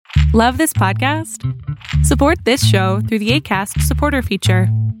Love this podcast? Support this show through the Acast supporter feature.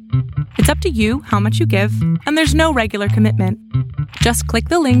 It's up to you how much you give, and there's no regular commitment. Just click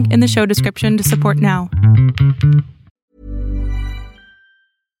the link in the show description to support now.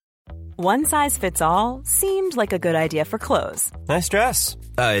 One size fits all seemed like a good idea for clothes. Nice dress.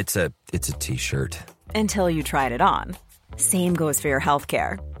 It's a t-shirt. Until you tried it on. Same goes for your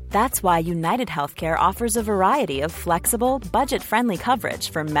healthcare. That's why United Healthcare offers a variety of flexible, budget-friendly coverage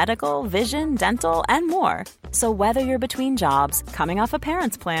for medical, vision, dental, and more. So whether you're between jobs, coming off a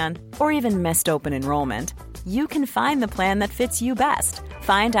parent's plan, or even missed open enrollment, you can find the plan that fits you best.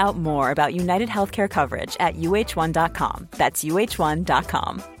 Find out more about United Healthcare coverage at uh1.com. That's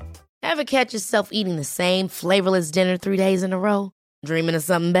uh1.com. Ever catch yourself eating the same flavorless dinner 3 days in a row? Dreaming of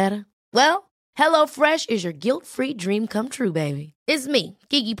something better? Well, HelloFresh is your guilt-free dream come true, baby. It's me,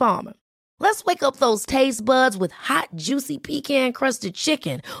 Keke Palmer. Let's wake up those taste buds with hot, juicy pecan-crusted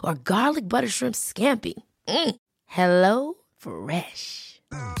chicken or garlic butter shrimp scampi. Hello Fresh.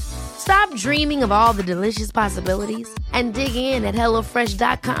 Stop dreaming of all the delicious possibilities and dig in at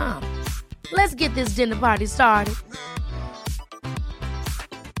HelloFresh.com. Let's get this dinner party started.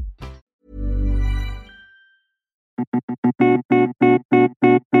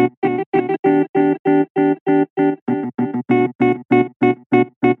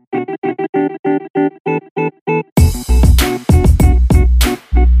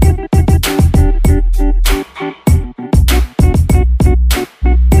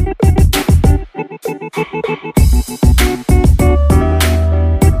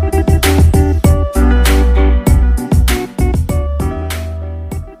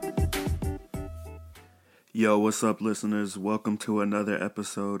 Yo, what's up, listeners? Welcome to another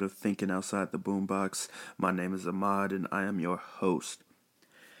episode of Thinking Outside the Boombox. My name is Ahmad, and I am your host.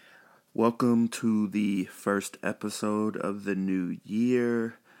 Welcome to the first episode of the new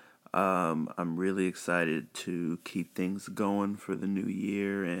year. I'm really excited to keep things going for the new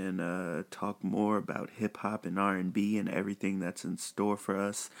year and talk more about hip-hop and R&B and everything that's in store for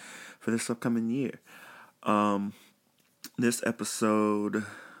us for this upcoming year. This episode,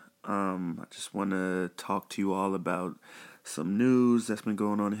 I just want to talk to you all about some news that's been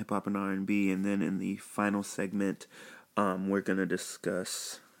going on in hip-hop and R&B, and then in the final segment, we're going to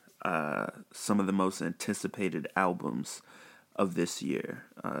discuss some of the most anticipated albums of this year.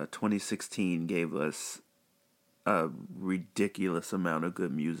 2016 gave us a ridiculous amount of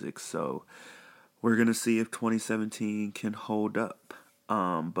good music, so we're going to see if 2017 can hold up.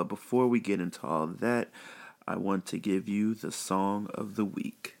 But before we get into all of that, I want to give you the song of the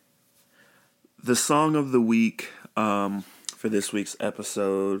week. The song of the week for this week's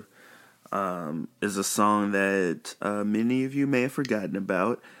episode is a song that many of you may have forgotten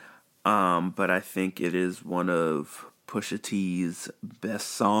about, but I think it is one of Pusha T's best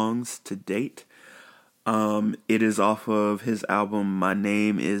songs to date. It is off of his album My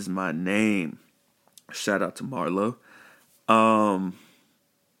Name Is My Name. Shout out to Marlo.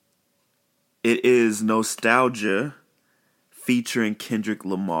 It is Nostalgia featuring Kendrick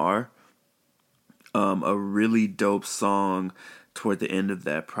Lamar. A really dope song toward the end of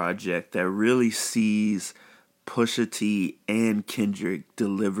that project that really sees Pusha T and Kendrick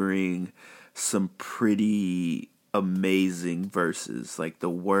delivering some pretty amazing verses. Like the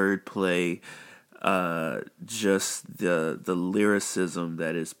wordplay, just the lyricism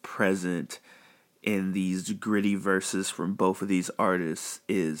that is present in these gritty verses from both of these artists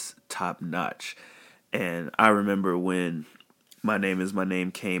is top notch. And I remember when My Name Is My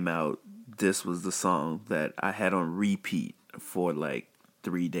Name came out, this was the song that I had on repeat for like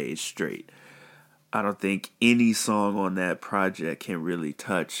 3 days straight. I don't think any song on that project can really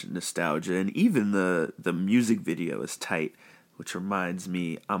touch Nostalgia. And even the music video is tight, which reminds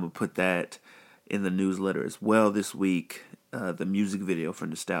me, I'm going to put that in the newsletter as well this week. The music video for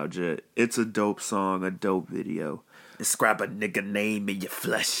Nostalgia. It's a dope song, a dope video. Describe a nigga name in your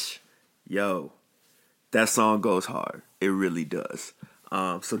flesh. Yo, that song goes hard. It really does.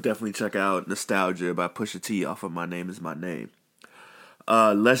 So definitely check out Nostalgia by Pusha T off of My Name Is My Name.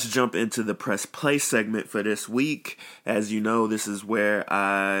 Let's jump into the press play segment for this week. As you know, this is where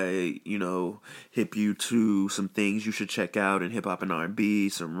I, hip you to some things you should check out in hip hop and R&B,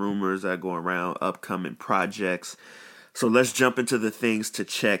 some rumors that go around, upcoming projects. So let's jump into the things to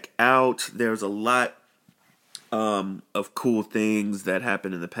check out. There's a lot of cool things that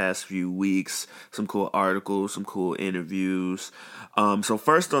happened in the past few weeks. Some cool articles, some cool interviews. So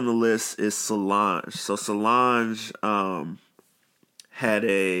first on the list is Solange. So Solange had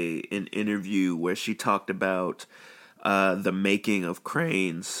an interview where she talked about the making of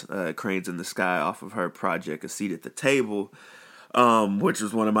Cranes in the Sky off of her project A Seat at the Table. which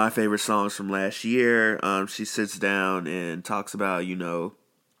was one of my favorite songs from last year. She sits down and talks about,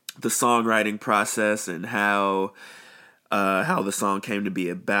 the songwriting process and how the song came to be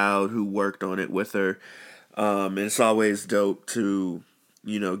about, who worked on it with her. And it's always dope to,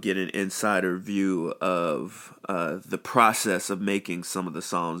 get an insider view of the process of making some of the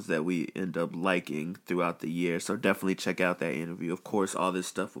songs that we end up liking throughout the year. So definitely check out that interview. Of course, all this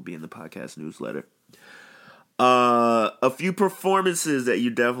stuff will be in the podcast newsletter. A few performances that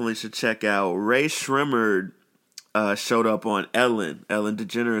you definitely should check out. Ray Shremmerd showed up on Ellen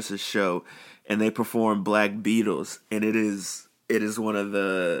DeGeneres' show, and they performed Black Beatles, and it is one of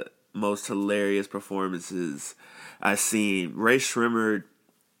the most hilarious performances I've seen. Ray Shremmerd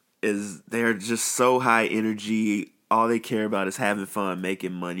they're just so high energy. All they care about is having fun,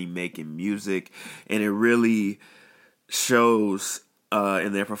 making money, making music, and it really shows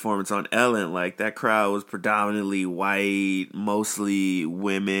in their performance on Ellen. Like, that crowd was predominantly white, mostly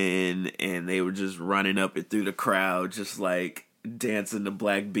women, and they were just running up and through the crowd, just like dancing to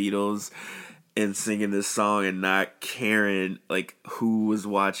Black Beatles and singing this song and not caring like who was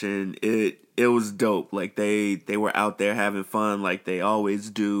watching. It was dope. Like, they were out there having fun like they always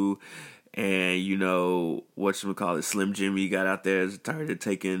do. And, whatchamacallit, Slim Jimmy got out there and started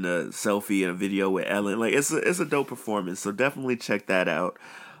taking a selfie and a video with Ellen. Like, it's a dope performance, so definitely check that out.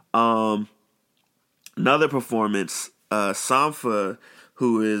 Another performance, Sampha,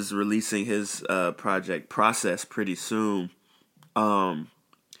 who is releasing his project Process pretty soon,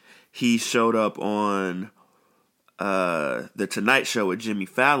 he showed up on The Tonight Show with Jimmy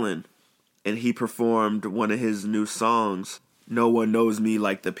Fallon, and he performed one of his new songs, No One Knows Me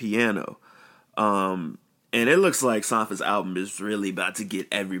Like the Piano. And it looks like Sampha's album is really about to get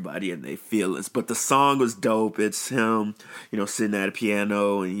everybody in their feelings. But the song was dope. It's him, sitting at a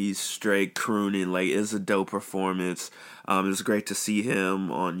piano and he's straight crooning. Like, it's a dope performance. It was great to see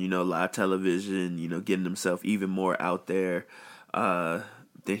him on, live television, getting himself even more out there than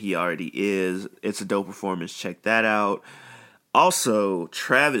he already is. It's a dope performance. Check that out. Also,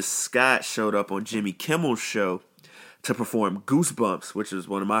 Travis Scott showed up on Jimmy Kimmel's show to perform Goosebumps, which is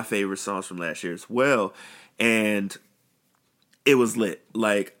one of my favorite songs from last year as well. And it was lit.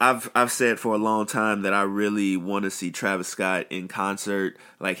 Like, I've said for a long time that I really want to see Travis Scott in concert,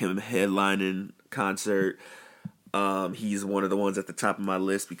 like him headlining concert. He's one of the ones at the top of my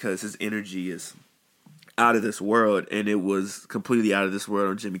list because his energy is out of this world, and it was completely out of this world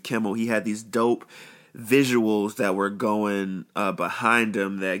on Jimmy Kimmel. He had these dope visuals that were going behind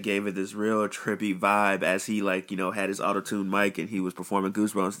him that gave it this real trippy vibe as he had his auto-tune mic and he was performing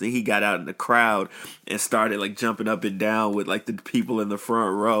Goosebumps. Then he got out in the crowd and started jumping up and down with the people in the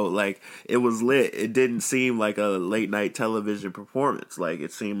front row. Like, it was lit. It didn't seem like a late night television performance. Like,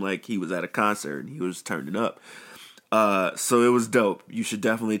 it seemed like he was at a concert and he was turning up. So it was dope. You should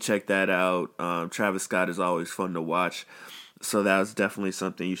definitely check that out. Travis Scott is always fun to watch, so that was definitely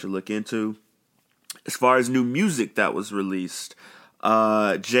something you should look into. As far as new music that was released,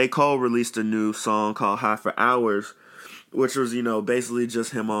 J. Cole released a new song called High for Hours, which was, basically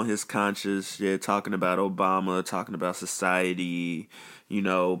just him on his conscience, talking about Obama, talking about society,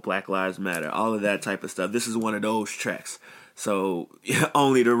 Black Lives Matter, all of that type of stuff. This is one of those tracks. So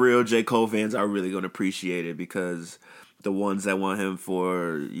only the real J. Cole fans are really going to appreciate it, because the ones that want him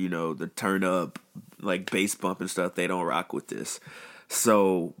for, the turn up, bass bump and stuff, they don't rock with this.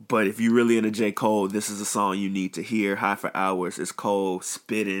 So, but if you're really into J. Cole, this is a song you need to hear. High for Hours is Cole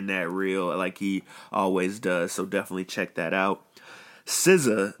spitting that real like he always does. So definitely check that out.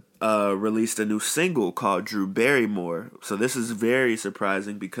 SZA released a new single called Drew Barrymore. So this is very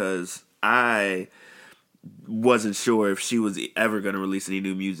surprising because I wasn't sure if she was ever going to release any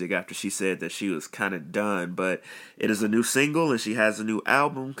new music after she said that she was kind of done. But it is a new single and she has a new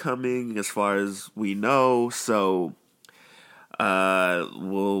album coming as far as we know. So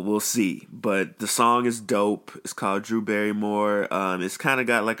we'll see, but the song is dope. It's called Drew Barrymore. It's kind of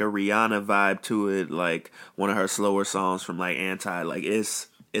got a Rihanna vibe to it, like one of her slower songs from Anti. It's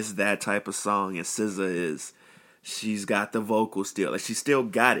that type of song, and SZA she's got the vocal still. She still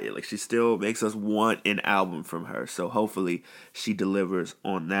got it. She still makes us want an album from her. So hopefully she delivers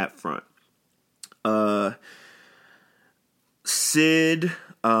on that front. Syd,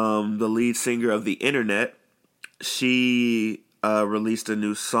 the lead singer of The Internet, she released a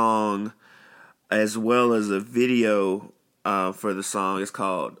new song as well as a video for the song. It's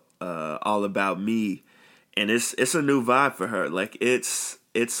called All About Me, and it's a new vibe for her.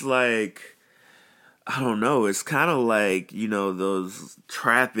 It's like, I don't know, it's kind of like, those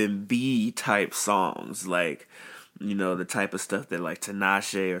trap and B type songs, the type of stuff that like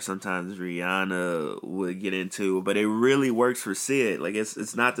Tinashe or sometimes Rihanna would get into, but it really works for Syd. Like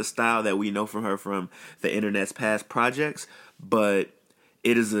it's not the style that we know from her from the internet's past projects, but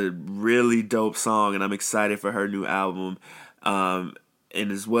it is a really dope song, and I'm excited for her new album. And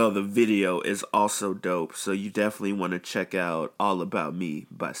as well, the video is also dope, so you definitely want to check out All About Me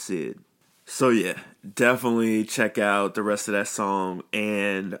by Syd. So yeah, definitely check out the rest of that song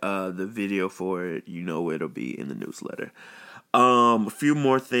and the video for it. It'll be in the newsletter. A few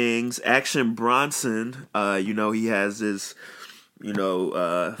more things. Action Bronson, he has this,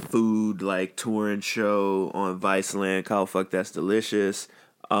 food like touring show on Viceland called Fuck That's Delicious.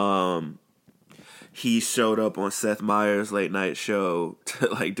 He showed up on Seth Meyers' late night show to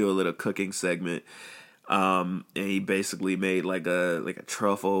like do a little cooking segment. And he basically made like a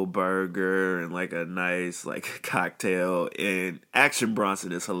truffle burger and like a nice like cocktail. And Action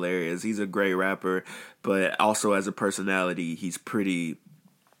Bronson is hilarious. He's a great rapper, but also as a personality, he's pretty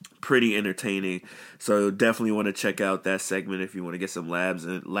entertaining. So definitely want to check out that segment if you want to get some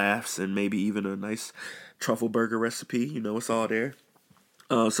laughs and maybe even a nice truffle burger recipe. It's all there.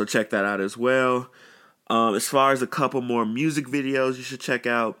 So check that out as well. As far as a couple more music videos you should check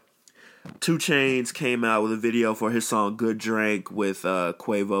out, 2 Chainz came out with a video for his song Good Drink with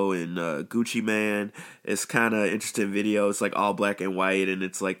Quavo and Gucci Mane. It's kind of interesting video. It's like all black and white, and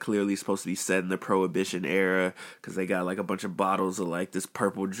it's like clearly supposed to be set in the Prohibition era because they got like a bunch of bottles of like this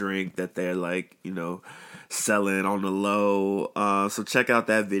purple drink that they're like, selling on the low. So check out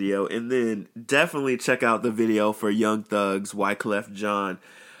that video, and then definitely check out the video for Young Thug's Wyclef Jean.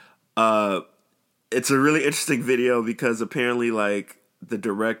 It's a really interesting video because apparently like the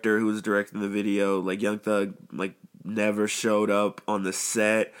director who was directing the video, like Young Thug, like never showed up on the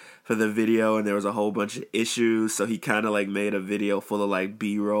set for the video, and there was a whole bunch of issues. So he kind of like made a video full of like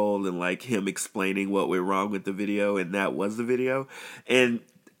B-roll and like him explaining what went wrong with the video, and that was the video. And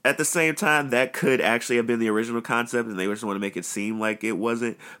at the same time, that could actually have been the original concept, and they just want to make it seem like it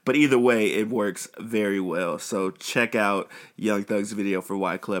wasn't. But either way, it works very well. So check out Young Thug's video for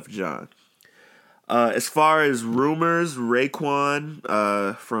Wyclef Jean. As far as rumors,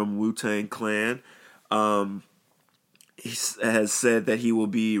 Raekwon from Wu-Tang Clan, he has said that he will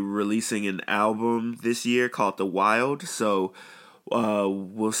be releasing an album this year called The Wild. So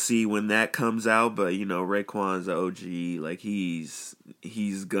we'll see when that comes out. But Raekwon's an OG. Like he's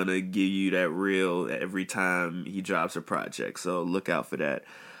gonna give you that real every time he drops a project. So look out for that.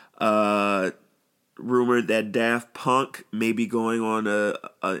 Rumored that Daft Punk may be going on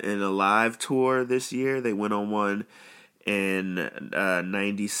in a live tour this year. They went on one in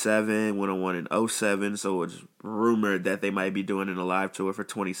 97, went on one in 07, so it's rumored that they might be doing a live tour for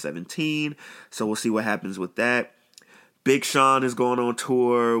 2017. So we'll see what happens with that. Big Sean is going on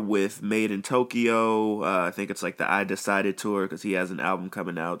tour with Made in Tokyo. I think it's like the I Decided tour because he has an album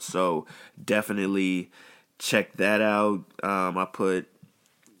coming out. So definitely check that out. I put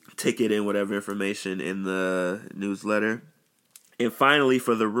ticket and whatever information in the newsletter. And finally,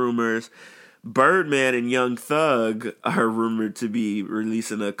 for the rumors, Birdman and Young Thug are rumored to be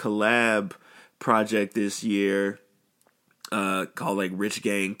releasing a collab project this year called like Rich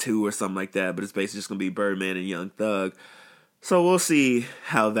Gang 2 or something like that, but it's basically just going to be Birdman and Young Thug. So we'll see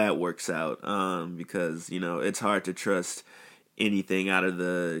how that works out because, it's hard to trust anything out of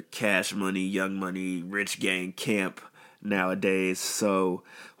the Cash Money, Young Money, Rich Gang camp nowadays, so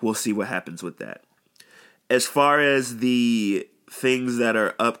we'll see what happens with that. As far as the things that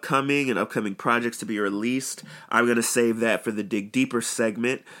are upcoming and upcoming projects to be released, I'm going to save that for the Dig Deeper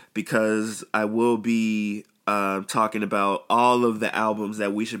segment because I will be talking about all of the albums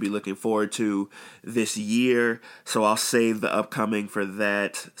that we should be looking forward to this year, so I'll save the upcoming for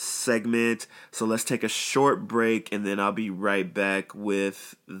that segment. So let's take a short break, and then I'll be right back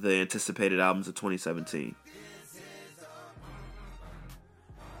with the anticipated albums of 2017.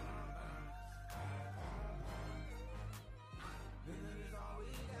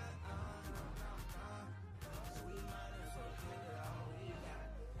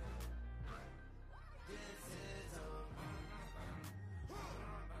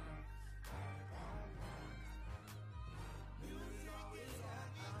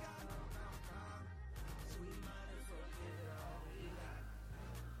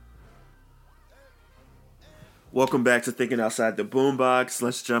 Welcome back to Thinking Outside the Boombox.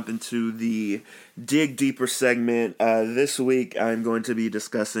 Let's jump into the Dig Deeper segment. This week, I'm going to be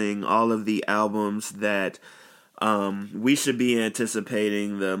discussing all of the albums that we should be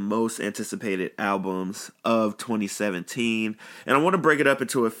anticipating, the most anticipated albums of 2017. And I want to break it up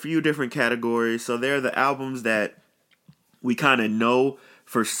into a few different categories. So there are the albums that we kind of know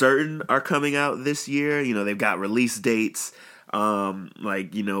for certain are coming out this year. You know, they've got release dates,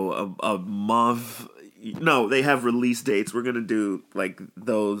 like, you know, a month. No, they have release dates. We're going to do, like,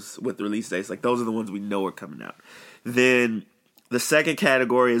 those with release dates. Like, those are the ones we know are coming out. Then the second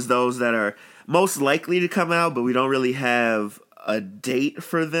category is those that are most likely to come out, but we don't really have a date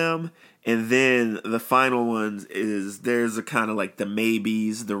for them. And then the final ones is there's a kind of like the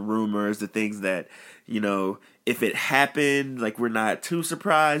maybes, the rumors, the things that, you know, if it happened, like, we're not too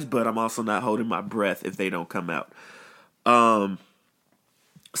surprised, but I'm also not holding my breath if they don't come out.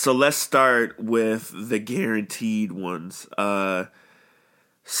 So let's start with the guaranteed ones.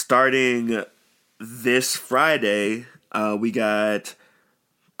 Starting this Friday, we got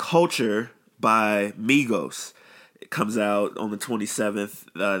Culture by Migos. It comes out on the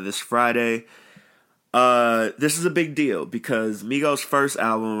 27th, this Friday. This is a big deal because Migos' first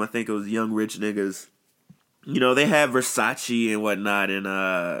album, I think it was Young Rich Niggas. You know, they had Versace and whatnot and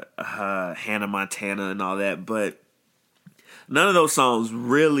Hannah Montana and all that, but none of those songs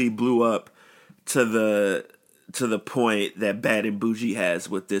really blew up to the point that Bad and Bougie has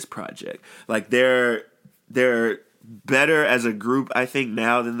with this project. Like, they're better as a group, I think,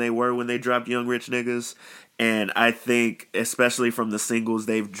 now than they were when they dropped Young Rich Niggas. And I think, especially from the singles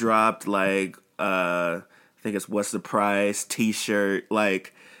they've dropped, like, I think it's What's the Price, T-Shirt,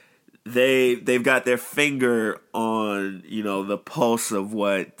 like, they've got their finger on, you know, the pulse of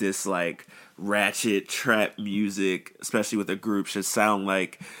what this, like, ratchet trap music, especially with a group, should sound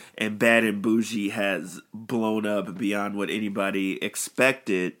like. And Bad and Bougie has blown up beyond what anybody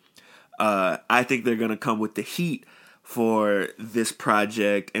expected. I think they're going to come with the heat for this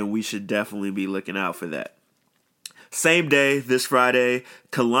project, and we should definitely be looking out for that. Same day, this Friday,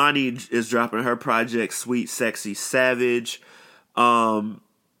 Kehlani is dropping her project, Sweet Sexy Savage.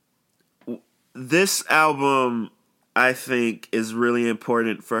 This album, I think, is really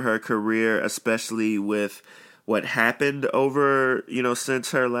important for her career, especially with what happened over, you know,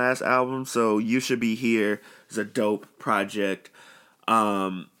 since her last album. So You Should Be Here is a dope project.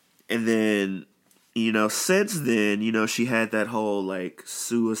 And then, you know, since then, you know, she had that whole, like,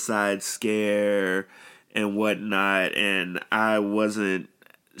 suicide scare and whatnot, and I wasn't,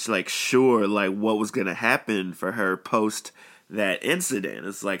 like, sure, like, what was going to happen for her post that incident.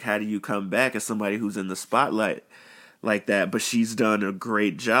 It's like, how do you come back as somebody who's in the spotlight like that? But she's done a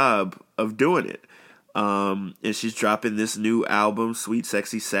great job of doing it. And she's dropping this new album, Sweet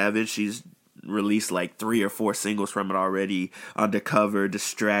Sexy Savage. She's released like 3 or 4 singles from it already: Undercover,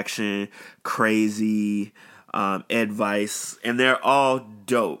 Distraction, Crazy, Advice, and they're all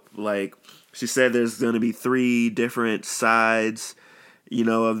dope. Like, she said there's going to be 3 different sides, you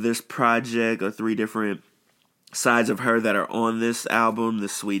know, of this project, or 3 different sides of her that are on this album: the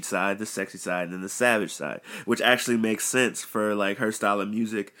sweet side, the sexy side, and then the savage side, which actually makes sense for, like, her style of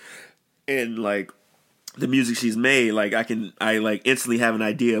music and, like, the music she's made. Like, I like instantly have an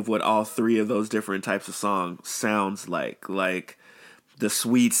idea of what all 3 of those different types of songs sounds like. Like, the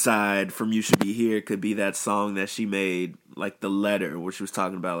sweet side from You Should Be Here could be that song that she made, like, The Letter, where she was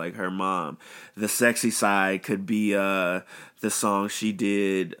talking about, like, her mom. The sexy side could be the song she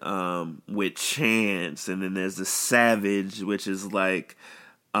did with Chance. And then there's the Savage, which is like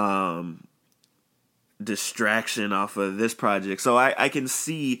Distraction off of this project. So I can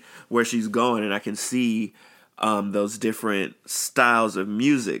see where she's going, and I can see those different styles of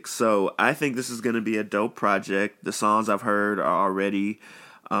music. So I think this is going to be a dope project. The songs I've heard are already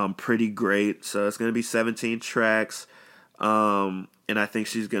pretty great. So it's going to be 17 tracks, and I think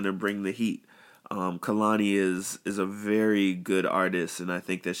she's going to bring the heat. Kehlani is a very good artist, and I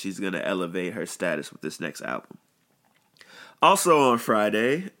think that she's going to elevate her status with this next album. Also on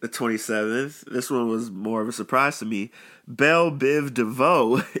Friday, the 27th, this one was more of a surprise to me, Belle Biv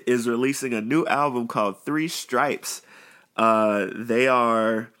DeVoe is releasing a new album called 3 Stripes. They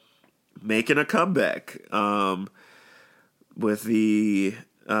are making a comeback with the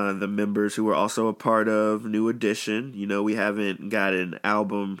members who were also a part of New Edition. You know, we haven't got an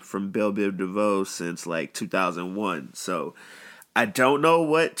album from Belle Biv DeVoe since, like, 2001. So I don't know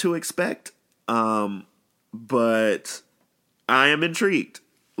what to expect, but I am intrigued.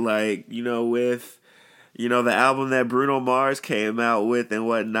 Like, you know, with, you know, the album that Bruno Mars came out with and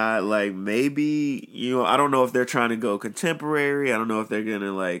whatnot, like, maybe, you know, I don't know if they're trying to go contemporary. I don't know if they're going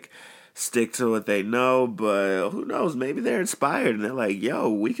to, like, stick to what they know, but who knows? Maybe they're inspired and they're like, yo,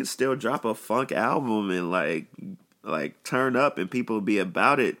 we can still drop a funk album and, like turn up and people be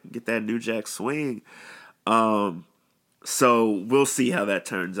about it, get that New Jack Swing. So we'll see how that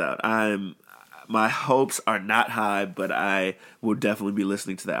turns out. My hopes are not high, but I will definitely be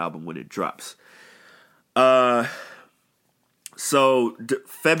listening to the album when it drops. So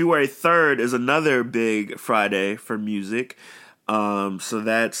February 3rd is another big Friday for music. So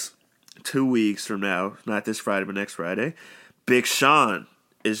that's 2 weeks from now. Not this Friday, but next Friday. Big Sean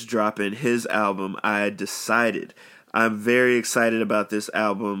is dropping his album, I Decided. I'm very excited about this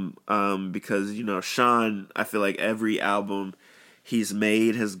album because, Sean, I feel like every album he's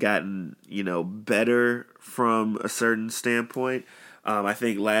made has gotten, better from a certain standpoint. I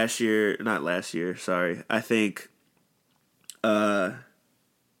think I think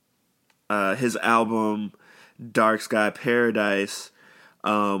his album Dark Sky Paradise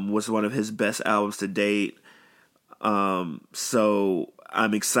was one of his best albums to date. So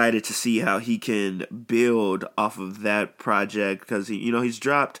I'm excited to see how he can build off of that project because he's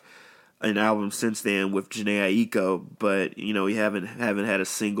dropped an album since then with Jhené Aiko, but he haven't had a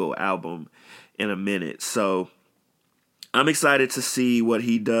single album in a minute. So I'm excited to see what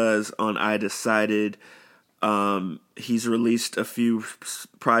he does on I Decided. He's released a few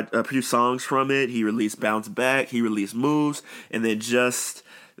songs from it. He released Bounce Back. He released Moves, and then just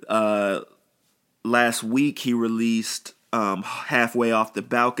last week he released Halfway Off the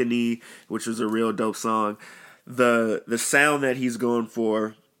Balcony, which was a real dope song. The sound that he's going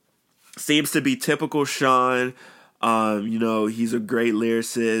for seems to be typical Sean. He's a great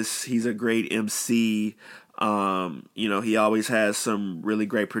lyricist. He's a great MC. He always has some really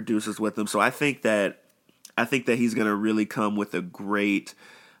great producers with him. So I think that he's going to really come with a great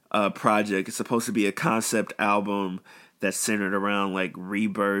project. It's supposed to be a concept album that's centered around like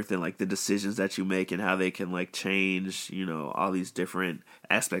rebirth and like the decisions that you make and how they can like change, all these different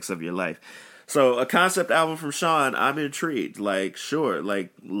aspects of your life. So a concept album from Sean, I'm intrigued. Like, sure,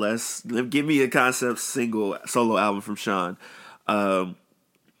 like give me a concept solo album from Sean.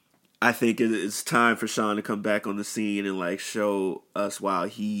 I think it's time for Sean to come back on the scene and like show us why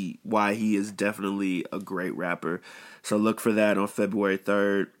he is definitely a great rapper. So look for that on February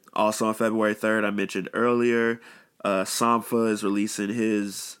 3rd. Also on February 3rd, I mentioned earlier, Sampha is releasing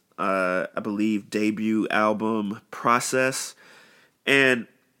his, I believe, debut album, Process. And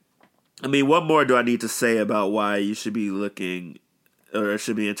I mean, what more do I need to say about why you should be looking or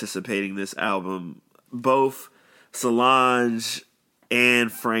should be anticipating this album? Both Solange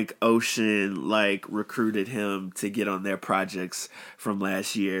and Frank Ocean recruited him to get on their projects from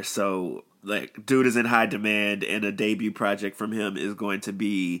last year. So dude is in high demand, and a debut project from him is going to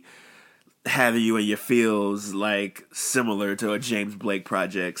be having you in your feels similar to a James Blake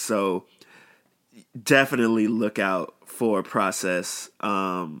project. So definitely look out for Process.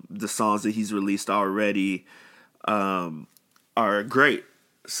 The songs that he's released already are great.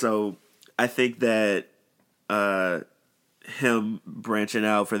 So I think that him branching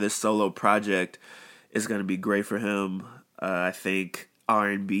out for this solo project is going to be great for him. I think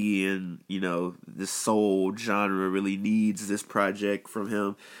R&B and the soul genre really needs this project from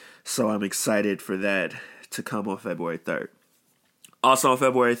him. So I'm excited for that to come on February 3rd. Also on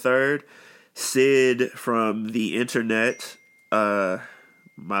February 3rd, Sid from The Internet. My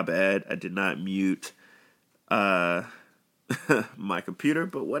bad, I did not mute my computer,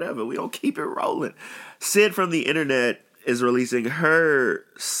 but whatever, we don't keep it rolling. Sid from The Internet is releasing her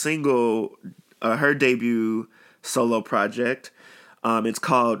single, her debut solo project. It's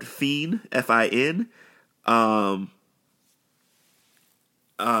called Fin, Fin. And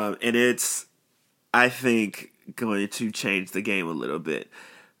it's, I think, going to change the game a little bit.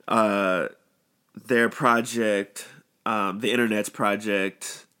 Their project, The Internet's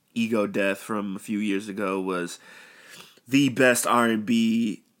project, Ego Death from a few years ago, was the best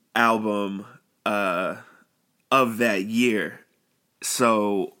R&B album of that year.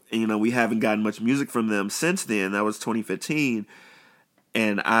 So, we haven't gotten much music from them since then. That was 2015.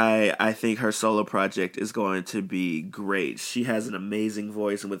 And I think her solo project is going to be great. She has an amazing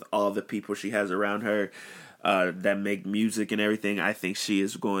voice, and with all the people she has around her that make music and everything, I think she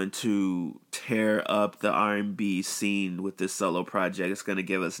is going to tear up the R&B scene with this solo project. It's going to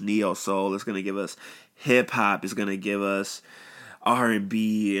give us neo soul. It's going to give us hip hop. It's going to give us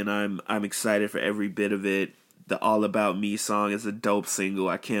R&B, and I'm excited for every bit of it. The All About Me song is a dope single.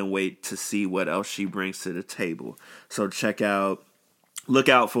 I can't wait to see what else she brings to the table. So look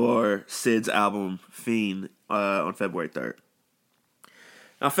out for Sid's album, Fiend, on February 3rd.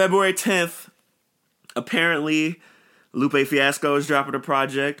 Now, February 10th, apparently, Lupe Fiasco is dropping a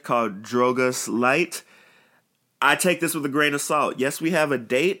project called Drogas Light. I take this with a grain of salt. Yes, we have a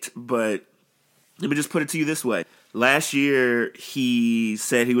date, but let me just put it to you this way. Last year, he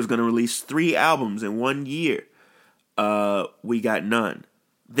said he was going to release 3 albums in 1 year. We got none.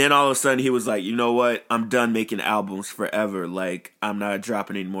 Then all of a sudden he was like, you know what? I'm done making albums forever. I'm not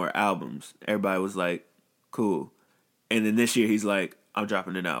dropping any more albums. Everybody was like, cool. And then this year he's like, I'm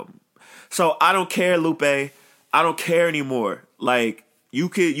dropping an album. So I don't care, Lupe. I don't care anymore. Like, you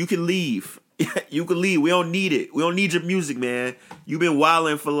can leave. You can leave. We don't need it. We don't need your music, man. You've been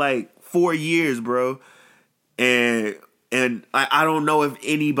wilding for like 4 years, bro. And I don't know if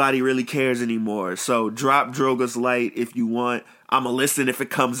anybody really cares anymore. So drop Drogas Light if you want. I'm going to listen if it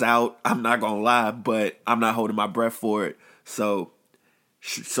comes out. I'm not going to lie, but I'm not holding my breath for it. So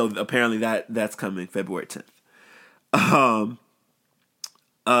apparently that's coming February 10th.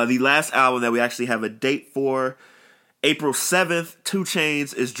 The last album that we actually have a date for, April 7th, 2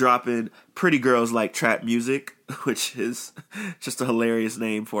 Chainz is dropping Pretty Girls Like Trap Music, which is just a hilarious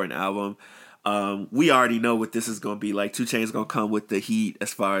name for an album. We already know what this is going to be like. 2 Chainz going to come with the heat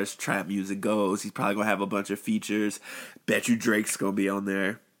as far as trap music goes. He's probably going to have a bunch of features. Bet you Drake's going to be on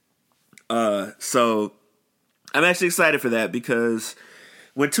there. So I'm actually excited for that because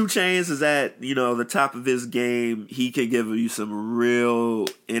when 2 Chainz is at, the top of his game, he can give you some real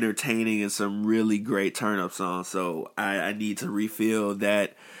entertaining and some really great turn-up songs. So I need to refill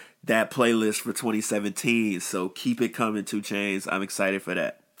that playlist for 2017. So keep it coming, 2 Chainz. I'm excited for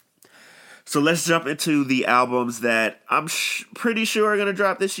that. So let's jump into the albums that I'm pretty sure are going to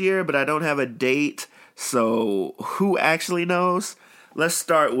drop this year, but I don't have a date. So who actually knows? Let's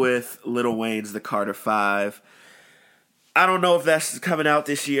start with Lil Wayne's The Carter 5. I don't know if that's coming out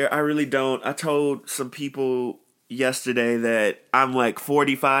this year. I really don't. I told some people yesterday that I'm like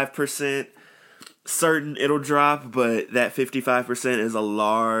 45% certain it'll drop, but that 55% is a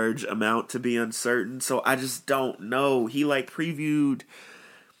large amount to be uncertain. So I just don't know. He like previewed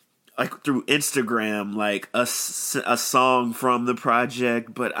like through Instagram like a song from the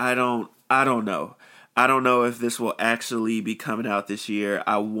project, but I don't know. I don't know if this will actually be coming out this year.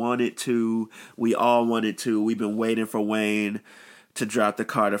 I want it to. We all want it to. We've been waiting for Wayne to drop the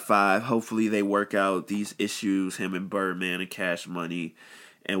Carter 5. Hopefully they work out these issues, him and Birdman and Cash Money,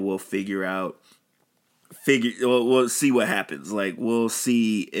 and we'll we'll see what happens. Like, we'll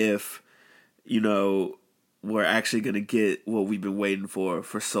see if, we're actually going to get what we've been waiting for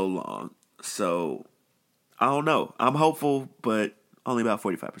so long. So, I don't know. I'm hopeful, but only about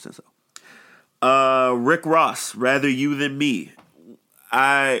 45% so. Rick Ross, Rather You Than Me.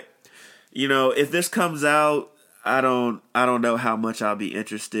 If this comes out, I don't know how much I'll be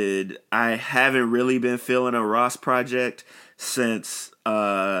interested. I haven't really been feeling a Ross project since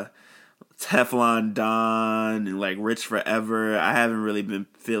Teflon Don and like Rich Forever. I haven't really been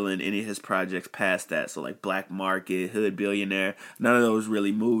feeling any of his projects past that. So like Black Market, Hood Billionaire, none of those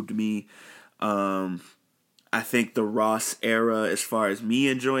really moved me. I think the Ross era, as far as me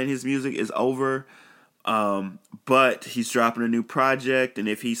enjoying his music, is over. But he's dropping a new project, and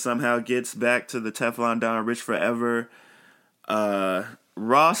if he somehow gets back to the Teflon Don Rich Forever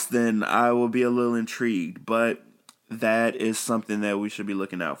Ross, then I will be a little intrigued. But that is something that we should be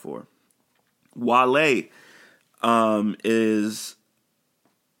looking out for. Wale is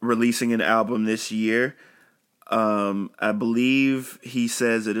releasing an album this year. I believe he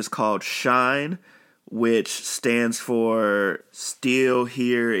says it is called Shine, which stands for Still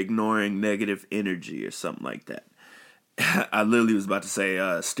Here Ignoring Negative Energy or something like that. I literally was about to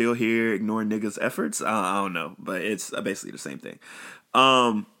say Still Here Ignoring Niggas' Efforts. I don't know, but it's basically the same thing.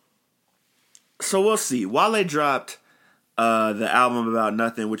 So we'll see. Wale dropped the album About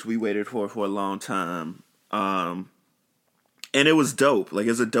Nothing, which we waited for a long time. And it was dope. Like,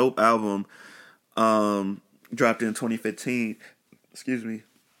 it's a dope album. Dropped in 2015. Excuse me.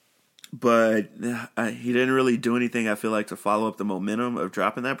 But he didn't really do anything, I feel like, to follow up the momentum of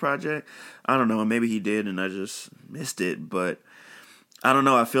dropping that project. I don't know. Maybe he did, and I just missed it. But I don't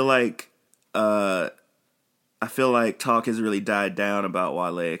know. I feel like talk has really died down about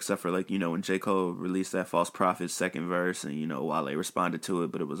Wale, except for, like, when J. Cole released that False Prophet's second verse, and, Wale responded to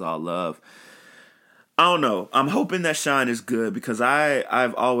it, but it was all love. I don't know. I'm hoping that Shine is good because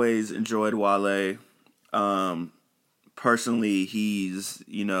I've always enjoyed Wale. Personally, he's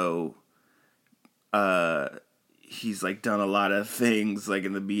like done a lot of things like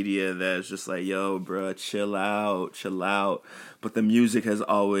in the media that's just like, yo, bro, chill out. But the music has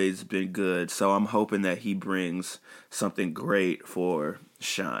always been good. So I'm hoping that he brings something great for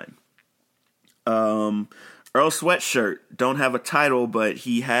Shine. Earl Sweatshirt, don't have a title, but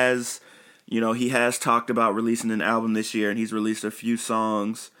he has talked about releasing an album this year, and he's released a few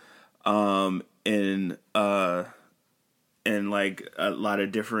songs, in like a lot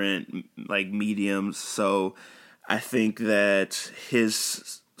of different like mediums. So I think that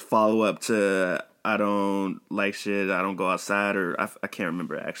his follow-up to I Don't Like Shit, I Don't Go Outside, or I can't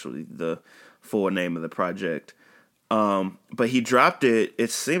remember actually the full name of the project. But he dropped it.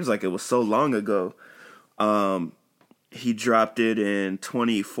 It seems like it was so long ago. He dropped it in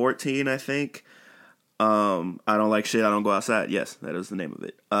 2014, I think. I Don't Like Shit, I Don't Go Outside. Yes, that is the name of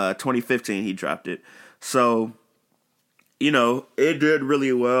it. 2015, he dropped it. So, it did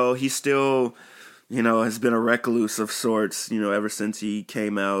really well. He still, has been a recluse of sorts, ever since he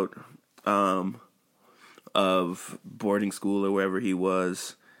came out of boarding school or wherever he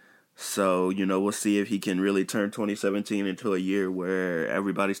was. So, we'll see if he can really turn 2017 into a year where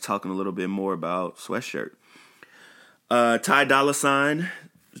everybody's talking a little bit more about Sweatshirt. Ty Dolla $ign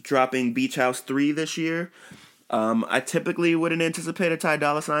dropping Beach House 3 this year. I typically wouldn't anticipate a Ty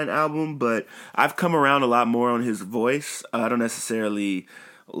Dolla $ign album, but I've come around a lot more on his voice. I don't necessarily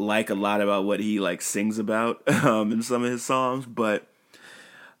like a lot about what he sings about in some of his songs, but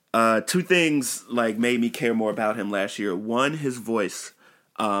two things made me care more about him last year. One, his voice.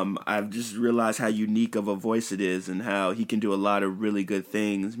 I've just realized how unique of a voice it is and how he can do a lot of really good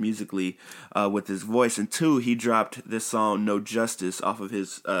things musically with his voice. And two, he dropped this song, No Justice, off of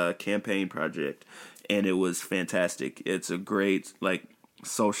his campaign project, and it was fantastic. It's a great,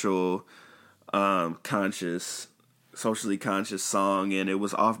 socially conscious song, and it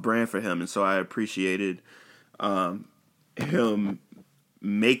was off-brand for him, and so I appreciated him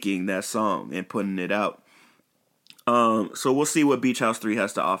making that song and putting it out. So we'll see what Beach House 3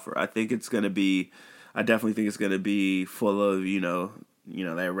 has to offer. I definitely think it's going to be full of,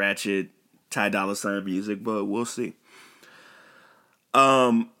 that ratchet Ty Dolla $ign music, but we'll see.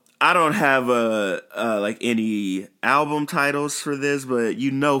 I don't have any album titles for this, but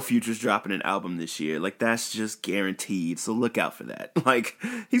Future's dropping an album this year. That's just guaranteed. So look out for that.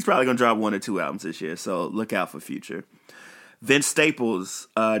 He's probably going to drop 1 or 2 albums this year. So look out for Future. Vince Staples,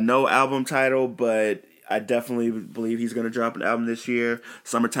 no album title, but I definitely believe he's going to drop an album this year.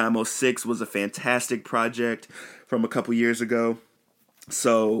 Summertime 06 was a fantastic project from a couple years ago.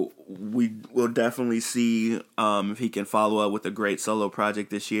 So we will definitely see if he can follow up with a great solo project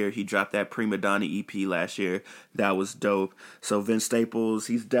this year. He dropped that Prima Donna EP last year. That was dope. So Vince Staples,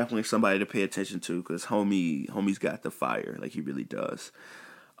 he's definitely somebody to pay attention to because homie's got the fire. He really does.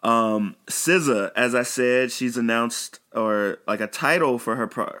 SZA, as I said, she's announced a title for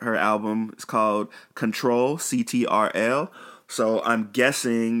her album. It's called Control, CTRL. So I'm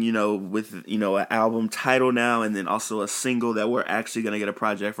guessing, with an album title now and then also a single that we're actually going to get a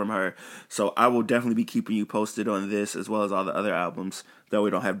project from her. So I will definitely be keeping you posted on this as well as all the other albums that we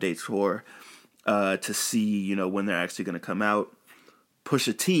don't have dates for to see, when they're actually going to come out.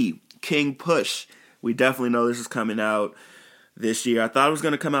 Pusha T, King Push. We definitely know this is coming out this year. I thought it was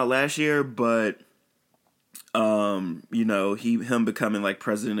going to come out last year, but him becoming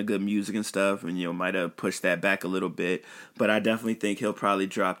president of good music and stuff, and might have pushed that back a little bit. But I definitely think he'll probably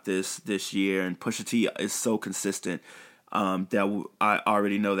drop this year. And Pusha T is so consistent that I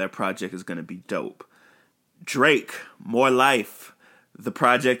already know that project is going to be dope. Drake, More Life, the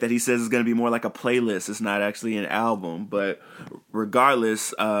project that he says is going to be more like a playlist. It's not actually an album, but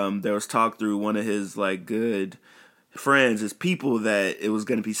regardless, there was talk through one of his good friends, his people, that it was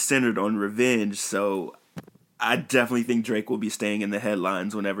going to be centered on revenge. So I definitely think Drake will be staying in the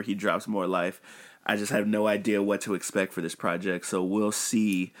headlines whenever he drops More Life. I just have no idea what to expect for this project, so we'll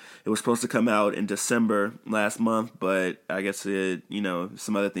see. It was supposed to come out in December last month, but I guess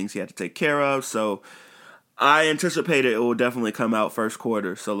some other things he had to take care of. So I anticipate it will definitely come out first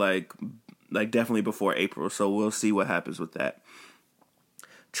quarter, so definitely before April. So we'll see what happens with that.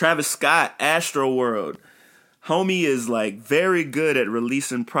 Travis Scott, Astroworld. Homie is very good at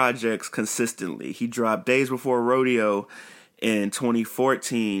releasing projects consistently. He dropped Days Before Rodeo in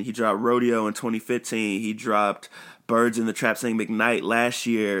 2014. He dropped Rodeo in 2015. He dropped Birds in the Trap Sing McKnight last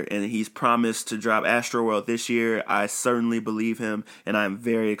year, and he's promised to drop Astroworld this year. I certainly believe him, and I'm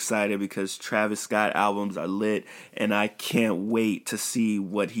very excited because Travis Scott albums are lit, and I can't wait to see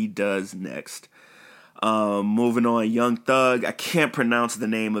what he does next. Moving on, Young Thug. I can't pronounce the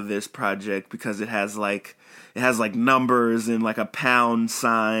name of this project because it has numbers and a pound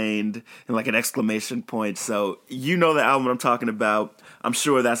signed and an exclamation point. So the album I'm talking about. I'm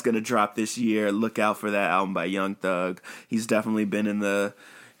sure that's going to drop this year. Look out for that album by Young Thug. He's definitely been in the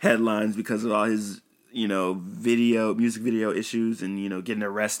headlines because of all his, music video issues and, getting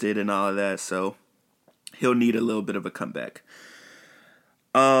arrested and all of that. So he'll need a little bit of a comeback.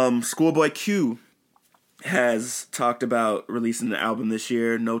 Schoolboy Q has talked about releasing an album this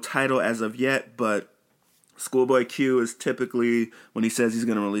year. No title as of yet, but Schoolboy Q is typically, when he says he's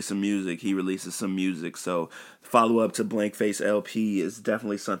going to release some music, he releases some music. So follow-up to Blank Face LP is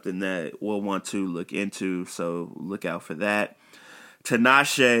definitely something that we'll want to look into, so look out for that.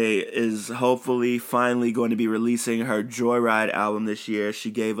 Tinashe is hopefully finally going to be releasing her Joyride album this year.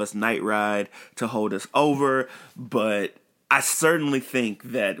 She gave us Night Ride to hold us over, but I certainly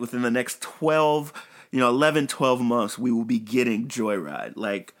think that within the next 11, 12 months, we will be getting Joyride.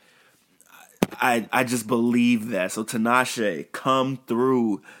 Like, I just believe that. So Tinashe, come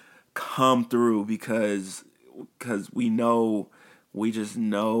through, because we just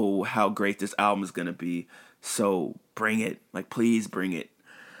know how great this album is gonna be. So bring it, like, please bring it.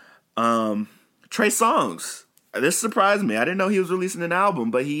 Trey Songz, this surprised me. I didn't know he was releasing an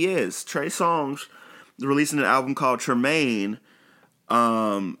album, but he is. Trey Songz releasing an album called Tremaine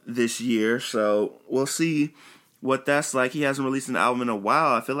this year, so we'll see what that's like. He hasn't released an album in a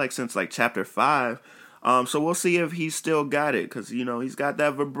while. I feel like since like Chapter 5. So we'll see if he's still got it, because, he's got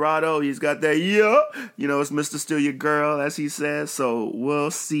that vibrato. He's got that, it's Mr. Steal Your Girl, as he says. So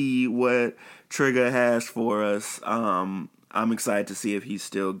we'll see what Trigger has for us. I'm excited to see if he's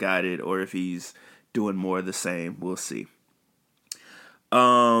still got it or if he's doing more of the same. We'll see.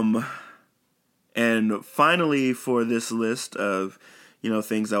 And finally, for this list of,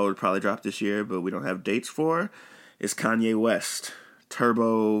 things that would probably drop this year, but we don't have dates for, is Kanye West.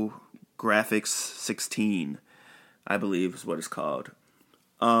 Turbo Graphics 16, I believe is what it's called.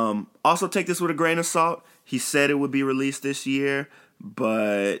 Also take this with a grain of salt. He said it would be released this year,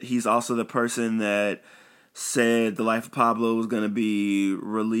 but he's also the person that said The Life of Pablo was going to be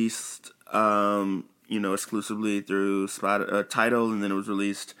released, exclusively through Tidal, and then it was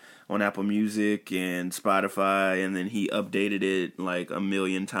released on Apple Music and Spotify, and then he updated it like 1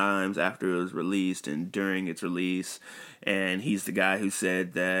 million times after it was released and during its release. And he's the guy who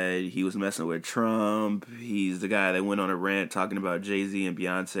said that he was messing with Trump. He's the guy that went on a rant talking about Jay-Z and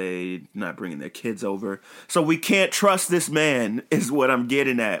Beyonce not bringing their kids over. So we can't trust this man, is what I'm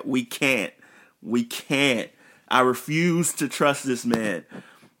getting at. We can't. I refuse to trust this man.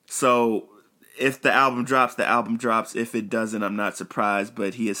 So if the album drops, the album drops. If it doesn't, I'm not surprised,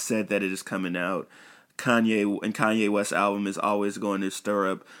 but he has said that it is coming out. Kanye West's album is always going to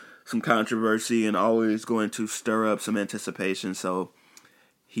stir up some controversy and always going to stir up some anticipation. So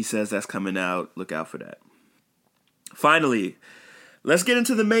he says that's coming out. Look out for that. Finally, let's get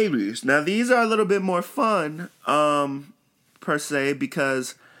into the maybes. Now, these are a little bit more fun, per se,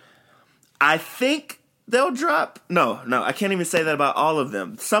 because I think they'll drop. No, I can't even say that about all of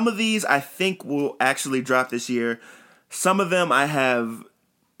them. Some of these I think will actually drop this year. Some of them I have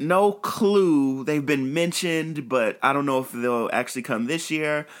no clue. They've been mentioned, but I don't know if they'll actually come this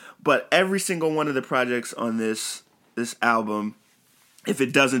year. But every single one of the projects on this album, if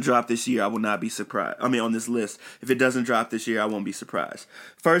it doesn't drop this year, I will not be surprised. On this list, if it doesn't drop this year, I won't be surprised.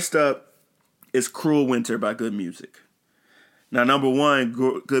 First up is Cruel Winter by Good Music. Now, number one,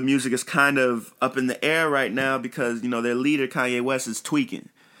 Good Music is kind of up in the air right now because, their leader, Kanye West, is tweaking.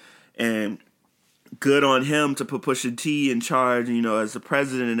 And good on him to put Pusha T in charge, as the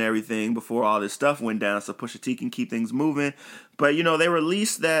president and everything before all this stuff went down, so Pusha T can keep things moving. But, they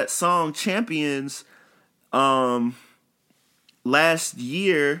released that song Champions last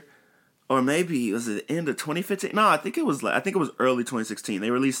year, or maybe was it the end of 2015? No, I think it was early 2016. They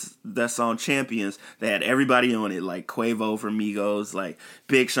released that song Champions. They had everybody on it, like Quavo from Migos, like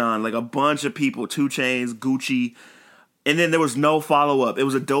Big Sean, like a bunch of people, 2 Chainz, Gucci. And then there was no follow-up. It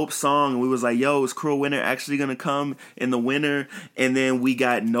was a dope song, and we was like, yo, is Cruel Winter actually going to come in the winter? And then we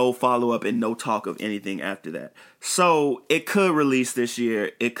got no follow-up and no talk of anything after that. So it could release this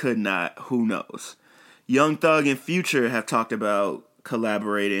year. It could not. Who knows? Young Thug and Future have talked about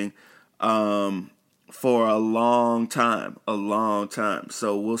collaborating for a long time.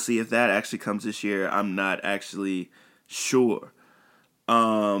 So we'll see if that actually comes this year. I'm not actually sure.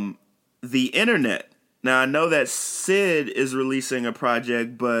 The Internet. Now, I know that Sid is releasing a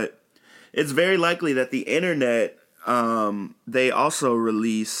project, but it's very likely that the Internet, they also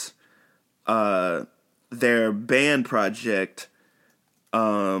release their band project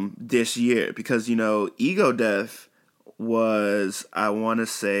this year. Because, Ego Death was, I want to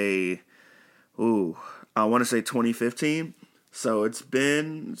say 2015. So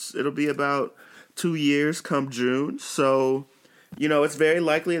it'll be about 2 years come June. So, it's very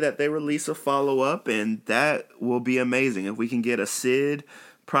likely that they release a follow-up, and that will be amazing. If we can get a Sid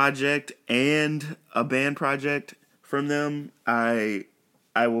project and a band project from them, I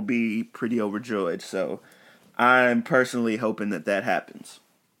will be pretty overjoyed. So I'm personally hoping that happens.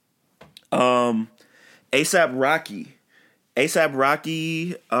 A$AP Rocky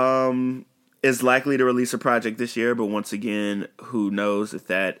is likely to release a project this year, but once again, who knows if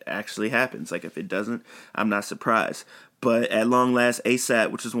that actually happens. Like, if it doesn't, I'm not surprised. But at long last,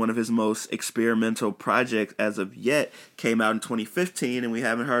 ASAP, which is one of his most experimental projects as of yet, came out in 2015, and we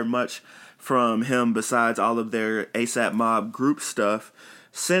haven't heard much from him besides all of their ASAP Mob group stuff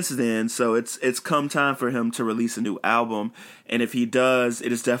since then. So it's come time for him to release a new album, and if he does,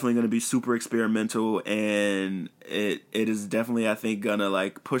 it is definitely going to be super experimental, and it is definitely, I think, gonna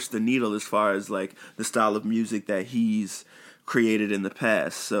like push the needle as far as like the style of music that he's created in the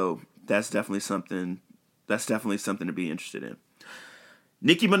past. So that's definitely something to be interested in.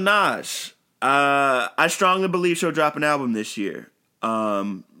 Nicki Minaj, I strongly believe she'll drop an album this year.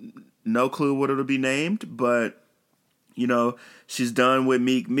 No clue what it'll be named, but you know, she's done with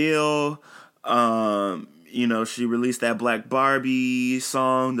Meek Mill. You know, she released that Black Barbie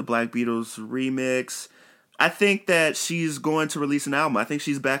song, the Black Beatles remix. I think that she's going to release an album. I think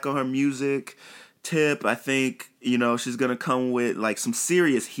she's back on her music tip. I think, you know, she's going to come with like some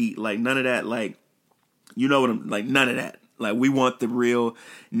serious heat, like none of that, like, you know what I'm, like none of that. Like, we want the real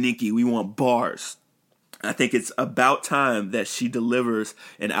Nicki. We want bars. I think it's about time that she delivers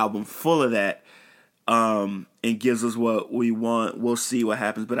an album full of that, and gives us what we want. We'll see what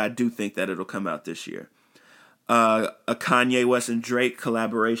happens, but I do think that it'll come out this year. A Kanye West and Drake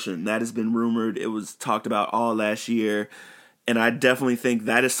collaboration, that has been rumored. It was talked about all last year, and I definitely think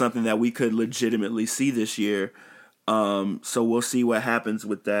that is something that we could legitimately see this year. So we'll see what happens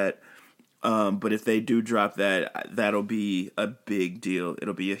with that. But if they do drop that, that'll be a big deal.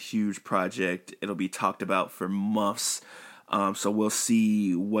 It'll be a huge project. It'll be talked about for months. So we'll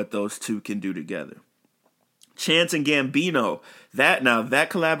see what those two can do together. Chance and Gambino, that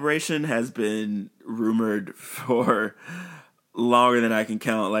collaboration has been rumored for longer than I can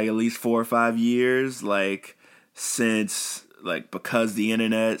count, like at least 4 or 5 years, like since like Because the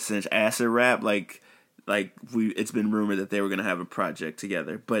Internet, since Acid Rap, it's been rumored that they were going to have a project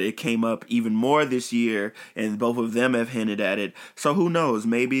together, but it came up even more this year, and both of them have hinted at it. So who knows?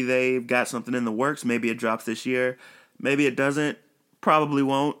 Maybe they've got something in the works. Maybe it drops this year. Maybe it doesn't. Probably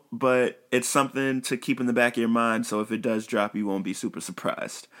won't, but it's something to keep in the back of your mind, so if it does drop, you won't be super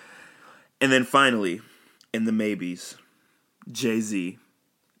surprised. And then finally, in the maybes, Jay-Z.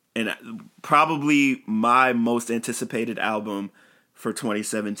 And probably my most anticipated album for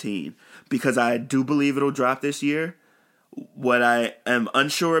 2017, because I do believe it'll drop this year. What I am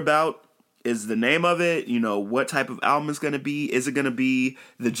unsure about is the name of it, you know, what type of album it's going to be. Is it going to be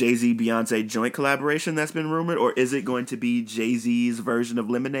the Jay-Z Beyonce joint collaboration that's been rumored, or is it going to be Jay-Z's version of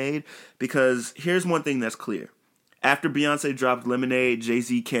Lemonade? Because here's one thing that's clear. After Beyonce dropped Lemonade,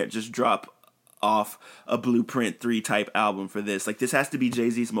 Jay-Z can't just drop off a Blueprint 3 type album for this. Like, this has to be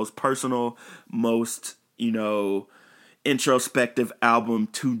Jay-Z's most personal, most, you know, introspective album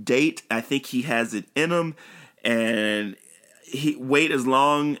to date. I think he has it in him, and wait as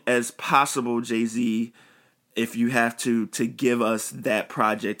long as possible, Jay-Z, if you have to give us that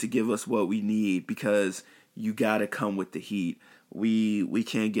project, to give us what we need, because you got to come with the heat. We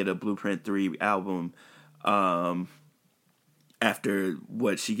can't get a Blueprint 3 album after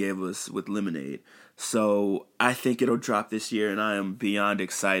what she gave us with Lemonade. So I think it'll drop this year, and I am beyond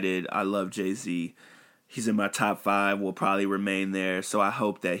excited. I love Jay-Z. He's in my top 5, will probably remain there. So I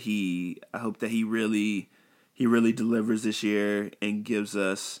hope that he really delivers this year and gives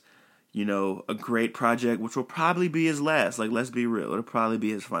us, you know, a great project, which will probably be his last. Like, let's be real. It'll probably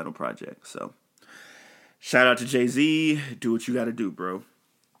be his final project. So shout out to Jay-Z. Do what you got to do, bro.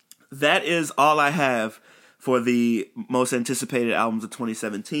 That is all I have for the most anticipated albums of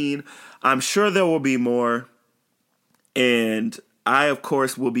 2017. I'm sure there will be more, and I, of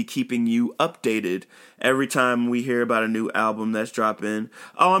course, will be keeping you updated every time we hear about a new album that's dropping.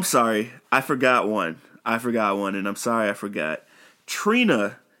 Oh, I'm sorry. I forgot one, and I'm sorry I forgot.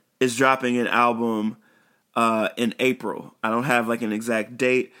 Trina is dropping an album in April. I don't have, like, an exact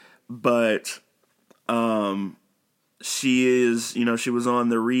date, but she is, you know, she was on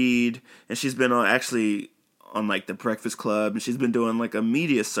The Read, and she's been on like The Breakfast Club, and she's been doing like a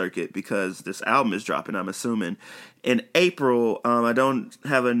media circuit because this album is dropping, I'm assuming, in April. I don't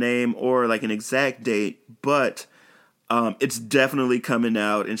have a name or like an exact date, but it's definitely coming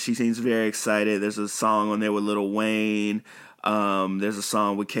out, and she seems very excited. There's a song on there with Lil Wayne. There's a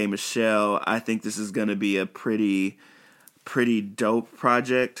song with K. Michelle. I think this is going to be a pretty dope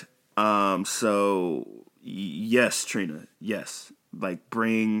project. So yes, Trina, yes, like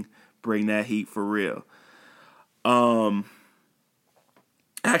bring that heat for real.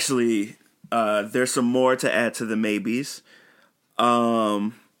 Actually, there's some more to add to the maybes.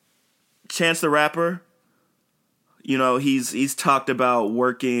 Chance the Rapper, You know, he's talked about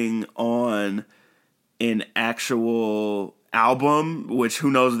working on an actual album, which who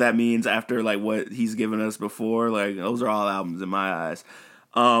knows what that means after like what he's given us before. Like, those are all albums in my eyes.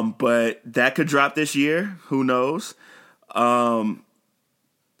 But that could drop this year. Who knows? I'm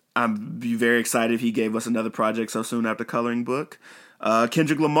be very excited if he gave us another project so soon after Coloring Book.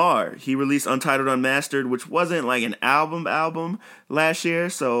 Kendrick Lamar, he released Untitled Unmastered, which wasn't like an album last year,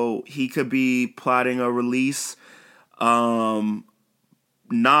 so he could be plotting a release.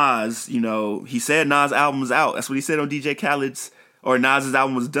 Nas, you know, he said Nas' album was out. That's what he said on DJ Khaled's, or Nas'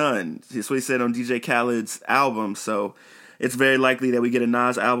 album was done. That's what he said on DJ Khaled's album, so it's very likely that we get a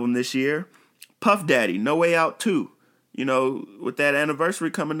Nas album this year. Puff Daddy, No Way Out 2. You know, with that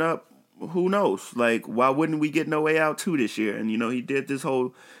anniversary coming up, who knows? Like, why wouldn't we get No Way Out 2 this year? And, you know, he did the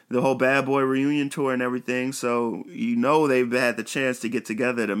whole Bad Boy reunion tour and everything, so, you know, they've had the chance to get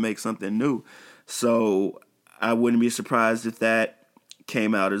together to make something new. So I wouldn't be surprised if that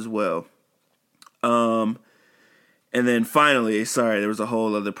came out as well. And then finally, sorry, there was a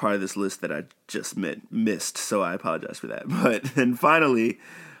whole other part of this list that I just missed, so I apologize for that. But then finally,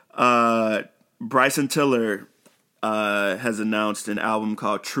 Bryson Tiller has announced an album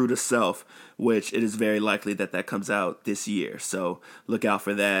called True to Self, which it is very likely that comes out this year. So look out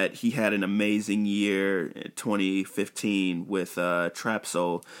for that. He had an amazing year in 2015 with Trap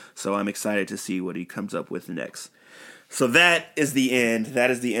Soul, so I'm excited to see what he comes up with next. So that is the end.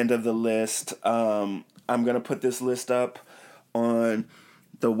 That is the end of the list. I'm going to put this list up on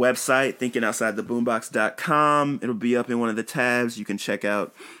the website, thinkingoutsidetheboombox.com. It'll be up in one of the tabs. You can check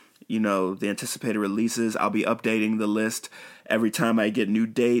out, you know, the anticipated releases. I'll be updating the list every time I get new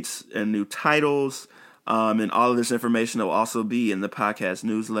dates and new titles. And all of this information will also be in the podcast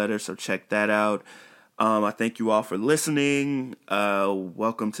newsletter, so check that out. I thank you all for listening.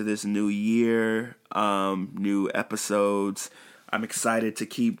 Welcome to this new year, new episodes. I'm excited to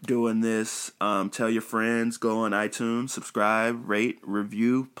keep doing this. Tell your friends, go on iTunes, subscribe, rate,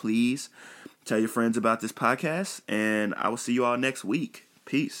 review, please. Tell your friends about this podcast, and I will see you all next week.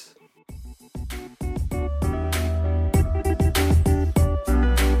 Peace.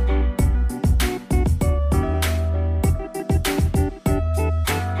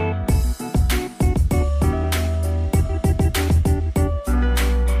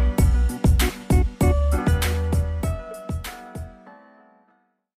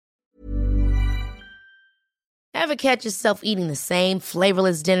 Ever catch yourself eating the same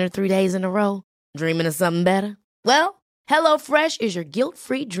flavorless dinner 3 days in a row? Dreaming of something better? Well, HelloFresh is your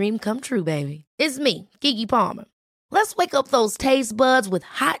guilt-free dream come true, baby. It's me, Keke Palmer. Let's wake up those taste buds with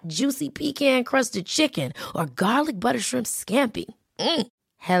hot, juicy pecan-crusted chicken or garlic butter shrimp scampi.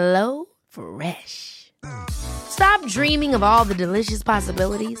 Hello Fresh. Stop dreaming of all the delicious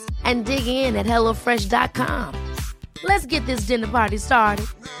possibilities and dig in at HelloFresh.com. Let's get this dinner party started.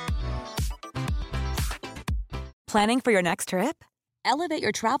 Planning for your next trip? Elevate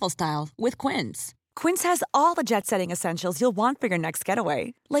your travel style with Quince. Quince has all the jet-setting essentials you'll want for your next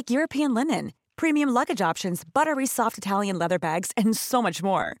getaway, like European linen, premium luggage options, buttery soft Italian leather bags, and so much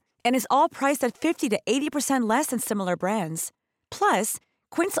more. And is all priced at 50 to 80% less than similar brands. Plus,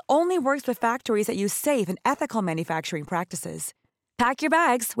 Quince only works with factories that use safe and ethical manufacturing practices. Pack your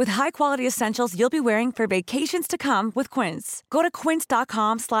bags with high-quality essentials you'll be wearing for vacations to come with Quince. Go to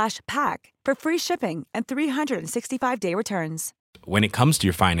quince.com/pack for free shipping and 365-day returns. When it comes to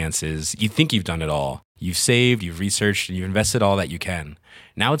your finances, you think you've done it all. You've saved, you've researched, and you've invested all that you can.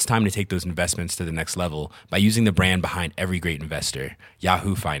 Now it's time to take those investments to the next level by using the brand behind every great investor,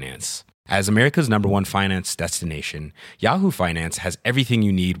 Yahoo Finance. As America's #1 finance destination, Yahoo Finance has everything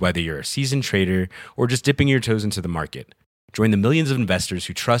you need, whether you're a seasoned trader or just dipping your toes into the market. Join the millions of investors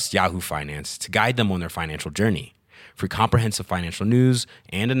who trust Yahoo Finance to guide them on their financial journey. For comprehensive financial news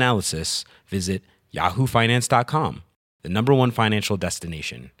and analysis, visit yahoofinance.com, the #1 financial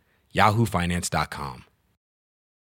destination, yahoofinance.com.